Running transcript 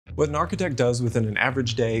What an architect does within an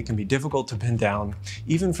average day can be difficult to pin down,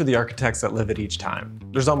 even for the architects that live it each time.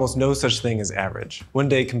 There's almost no such thing as average. One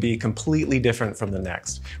day can be completely different from the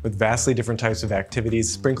next, with vastly different types of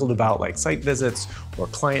activities sprinkled about like site visits or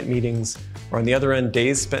client meetings, or on the other end,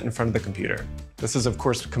 days spent in front of the computer. This is of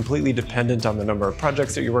course completely dependent on the number of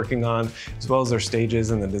projects that you're working on, as well as their stages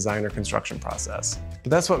in the design or construction process. But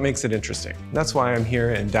that's what makes it interesting. That's why I'm here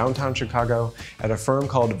in downtown Chicago at a firm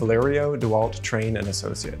called Valerio Dewalt Train and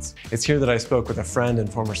Associates. It's here that I spoke with a friend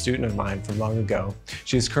and former student of mine from long ago.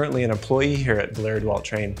 She is currently an employee here at Valerio Dewalt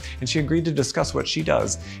Train, and she agreed to discuss what she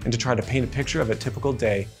does and to try to paint a picture of a typical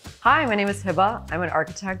day. Hi, my name is Hiba. I'm an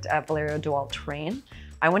architect at Valerio Dewalt Train.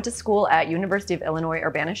 I went to school at University of Illinois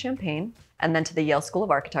Urbana-Champaign and then to the Yale School of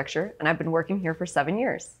Architecture, and I've been working here for 7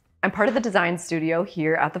 years. I'm part of the design studio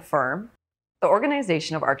here at the firm. The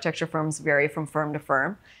organization of architecture firms vary from firm to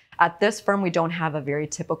firm. At this firm, we don't have a very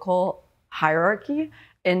typical hierarchy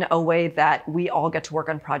in a way that we all get to work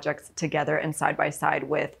on projects together and side by side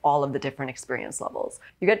with all of the different experience levels.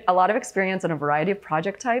 You get a lot of experience in a variety of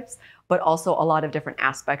project types, but also a lot of different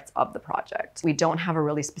aspects of the project. We don't have a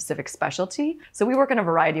really specific specialty, so we work on a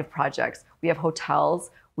variety of projects. We have hotels,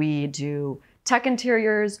 we do tech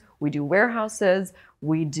interiors, we do warehouses,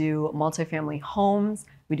 we do multifamily homes,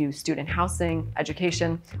 we do student housing,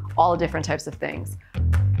 education, all different types of things.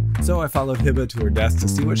 So I followed Hiba to her desk to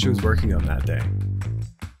see what she was working on that day.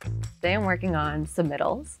 Today I'm working on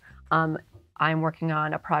Submittals. I'm working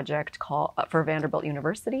on a project for Vanderbilt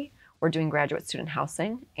University. We're doing graduate student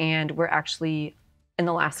housing, and we're actually in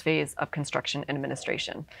the last phase of construction and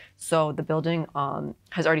administration. So the building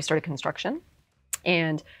has already started construction,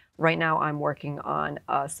 and right now I'm working on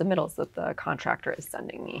submittals that the contractor is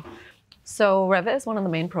sending me. So Revit is one of the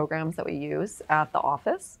main programs that we use at the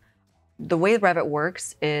office. The way Revit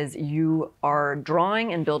works is you are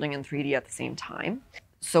drawing and building in 3D at the same time.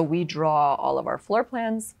 So we draw all of our floor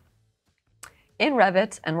plans in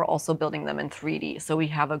Revit, and we're also building them in 3D. So we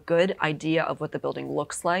have a good idea of what the building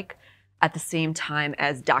looks like at the same time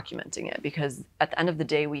as documenting it, because at the end of the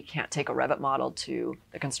day, we can't take a Revit model to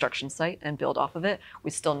the construction site and build off of it.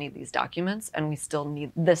 We still need these documents, and we still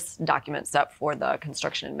need this document set for the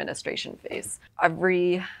construction administration phase.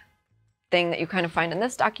 Every thing that you kind of find in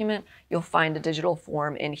this document, you'll find a digital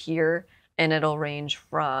form in here, and it'll range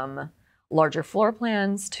from larger floor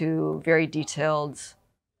plans to very detailed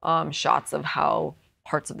shots of how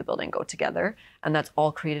parts of the building go together. And that's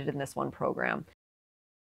all created in this one program.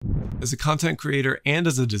 As a content creator and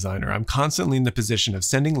as a designer, I'm constantly in the position of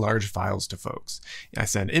sending large files to folks. I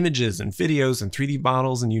send images and videos and 3D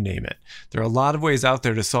models and you name it. There are a lot of ways out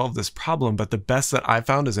there to solve this problem, but the best that I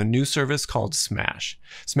found is a new service called Smash.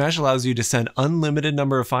 Smash allows you to send unlimited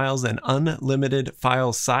number of files and unlimited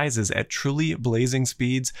file sizes at truly blazing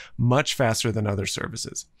speeds, much faster than other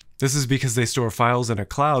services. This is because they store files in a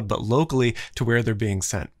cloud, but locally to where they're being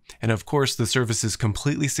sent. And of course, the service is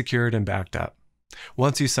completely secured and backed up.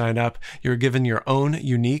 Once you sign up, you're given your own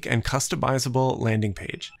unique and customizable landing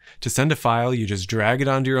page. To send a file, you just drag it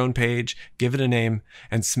onto your own page, give it a name,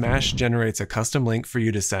 and Smash generates a custom link for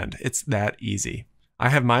you to send. It's that easy. I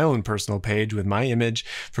have my own personal page with my image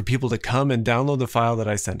for people to come and download the file that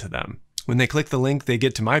I sent to them. When they click the link, they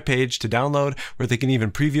get to my page to download, or they can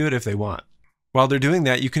even preview it if they want. While they're doing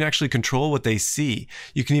that, you can actually control what they see.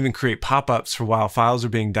 You can even create pop-ups for while files are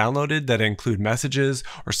being downloaded that include messages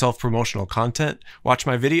or self-promotional content. Watch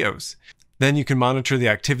my videos. Then you can monitor the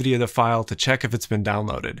activity of the file to check if it's been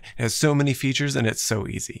downloaded. It has so many features and it's so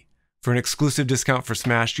easy. For an exclusive discount for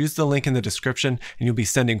Smash, use the link in the description and you'll be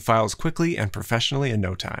sending files quickly and professionally in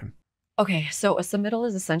no time. Okay, so a submittal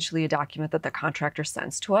is essentially a document that the contractor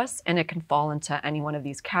sends to us, and it can fall into any one of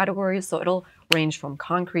these categories. So it'll range from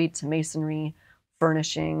concrete to masonry,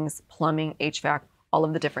 furnishings, plumbing, HVAC, all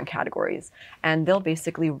of the different categories. And they'll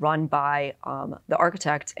basically run by the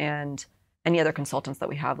architect and any other consultants that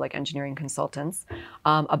we have, like engineering consultants,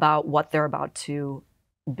 about what they're about to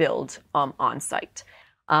build on site.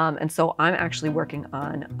 And so I'm actually working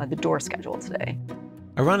on the door schedule today.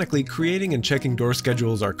 Ironically, creating and checking door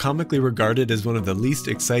schedules are comically regarded as one of the least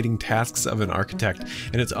exciting tasks of an architect,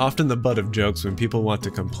 and it's often the butt of jokes when people want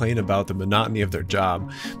to complain about the monotony of their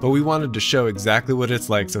job. But we wanted to show exactly what it's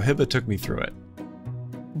like, so Hiba took me through it.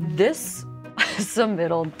 This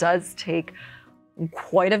submittal does take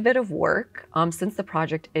quite a bit of work since the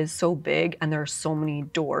project is so big and there are so many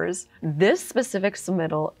doors. This specific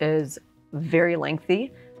submittal is very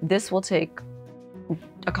lengthy. This will take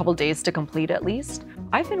a couple days to complete at least.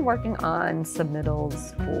 I've been working on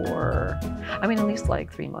submittals for, at least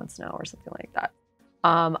like 3 months now or something like that.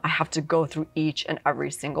 I have to go through each and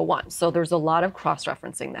every single one. So there's a lot of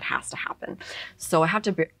cross-referencing that has to happen. So I have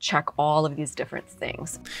to check all of these different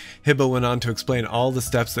things. Hiba went on to explain all the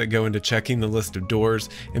steps that go into checking the list of doors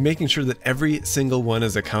and making sure that every single one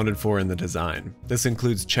is accounted for in the design. This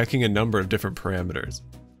includes checking a number of different parameters.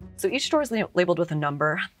 So each door is labeled with a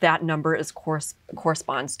number. That number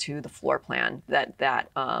corresponds to the floor plan that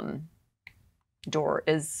door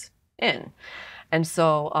is in. And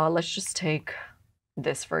so let's just take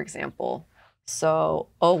this, for example. So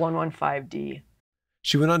 0115D.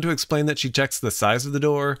 She went on to explain that she checks the size of the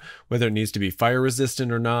door, whether it needs to be fire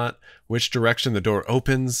resistant or not, which direction the door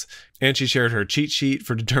opens, and she shared her cheat sheet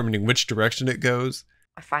for determining which direction it goes.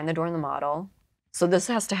 I find the door in the model. So this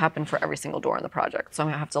has to happen for every single door in the project. So I'm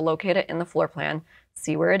gonna have to locate it in the floor plan,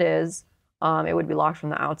 see where it is. It would be locked from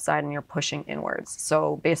the outside and you're pushing inwards.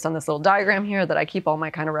 So based on this little diagram here that I keep all my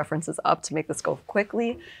kind of references up to make this go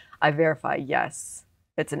quickly, I verify, yes,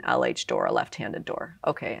 it's an LH door, a left-handed door.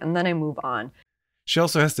 Okay, and then I move on. She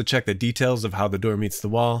also has to check the details of how the door meets the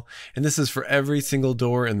wall, and this is for every single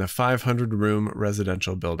door in the 500-room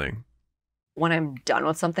residential building. When I'm done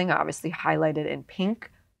with something, I obviously highlight it in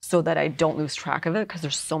pink so that I don't lose track of it because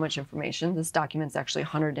there's so much information. This document's actually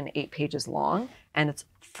 108 pages long, and it's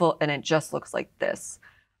full, and it just looks like this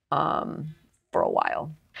for a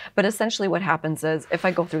while. But essentially what happens is if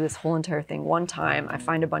I go through this whole entire thing one time, I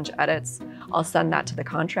find a bunch of edits, I'll send that to the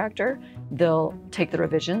contractor. They'll take the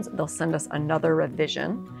revisions, they'll send us another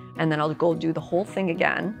revision, and then I'll go do the whole thing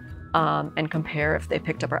again and compare if they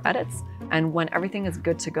picked up our edits. And when everything is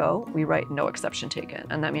good to go, we write no exception taken.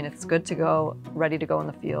 And that means it's good to go, ready to go in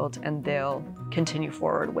the field, and they'll continue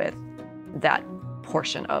forward with that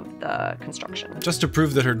portion of the construction. Just to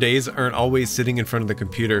prove that her days aren't always sitting in front of the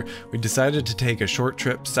computer, we decided to take a short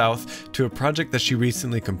trip south to a project that she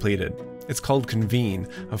recently completed. It's called Convene,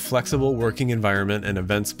 a flexible working environment and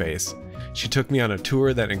event space. She took me on a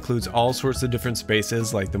tour that includes all sorts of different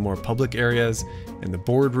spaces like the more public areas and the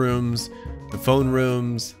boardrooms, the phone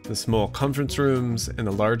rooms, the small conference rooms, and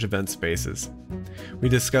the large event spaces. We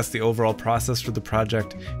discussed the overall process for the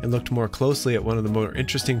project and looked more closely at one of the more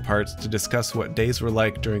interesting parts to discuss what days were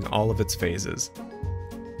like during all of its phases.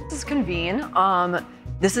 This is Convene.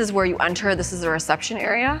 This is where you enter. This is a reception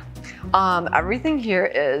area. Everything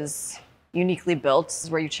here is uniquely built. This is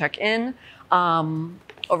where you check in.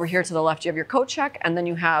 Over here to the left, you have your coat check, and then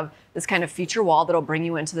you have this kind of feature wall that'll bring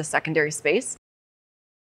you into the secondary space.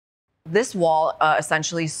 This wall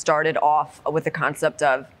essentially started off with the concept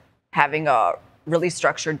of having a really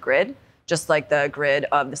structured grid, just like the grid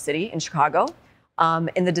of the city in Chicago.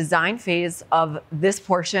 In the design phase of this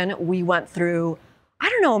portion, we went through, I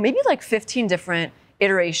don't know, maybe like 15 different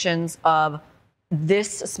iterations of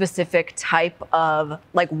this specific type of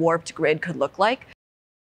like warped grid could look like.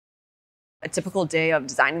 A typical day of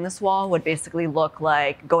designing this wall would basically look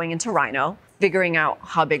like going into Rhino, figuring out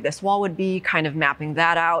how big this wall would be, kind of mapping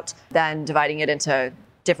that out, then dividing it into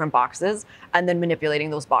different boxes, and then manipulating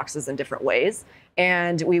those boxes in different ways.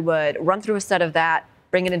 And we would run through a set of that,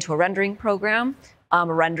 bring it into a rendering program,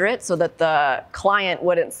 render it so that the client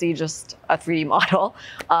wouldn't see just a 3D model,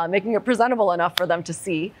 making it presentable enough for them to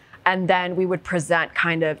see. And then we would present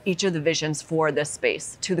kind of each of the visions for this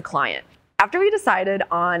space to the client. After we decided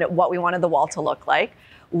on what we wanted the wall to look like,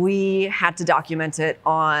 we had to document it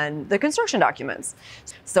on the construction documents.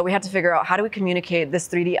 So we had to figure out how do we communicate this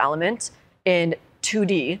 3D element in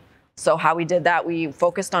 2D. So how we did that, we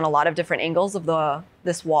focused on a lot of different angles of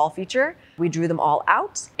this wall feature. We drew them all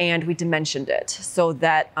out and we dimensioned it so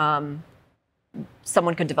that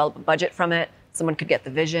someone could develop a budget from it, someone could get the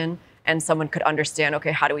vision, and someone could understand,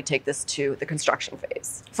 okay, how do we take this to the construction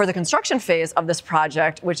phase? For the construction phase of this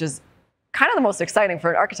project, which is kind of the most exciting for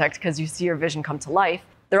an architect because you see your vision come to life,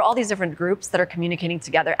 there are all these different groups that are communicating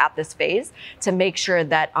together at this phase to make sure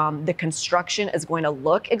that the construction is going to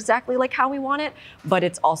look exactly like how we want it, but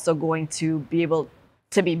it's also going to be able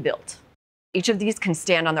to be built. Each of these can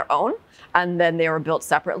stand on their own, and then they were built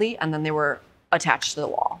separately, and then they were attached to the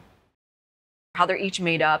wall. How they're each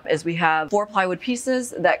made up is we have 4 plywood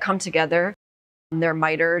pieces that come together. They're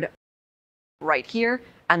mitered right here,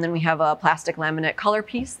 and then we have a plastic laminate color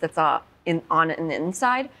piece that's on the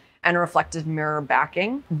inside, and a reflective mirror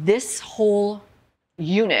backing. This whole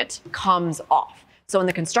unit comes off. So in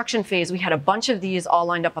the construction phase, we had a bunch of these all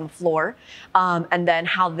lined up on the floor. And then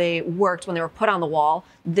how they worked when they were put on the wall,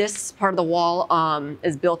 this part of the wall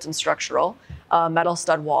is built in structural, metal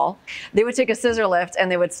stud wall. They would take a scissor lift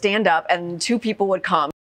and they would stand up and 2 people would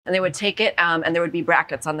come and they would take it and there would be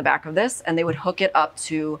brackets on the back of this and they would hook it up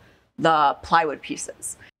to the plywood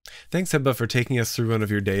pieces. Thanks, Hiba, for taking us through one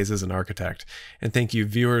of your days as an architect. And thank you,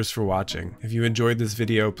 viewers, for watching. If you enjoyed this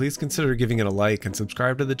video, please consider giving it a like and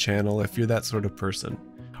subscribe to the channel if you're that sort of person.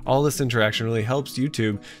 All this interaction really helps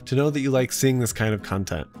YouTube to know that you like seeing this kind of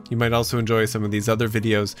content. You might also enjoy some of these other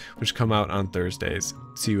videos which come out on Thursdays.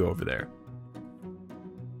 See you over there.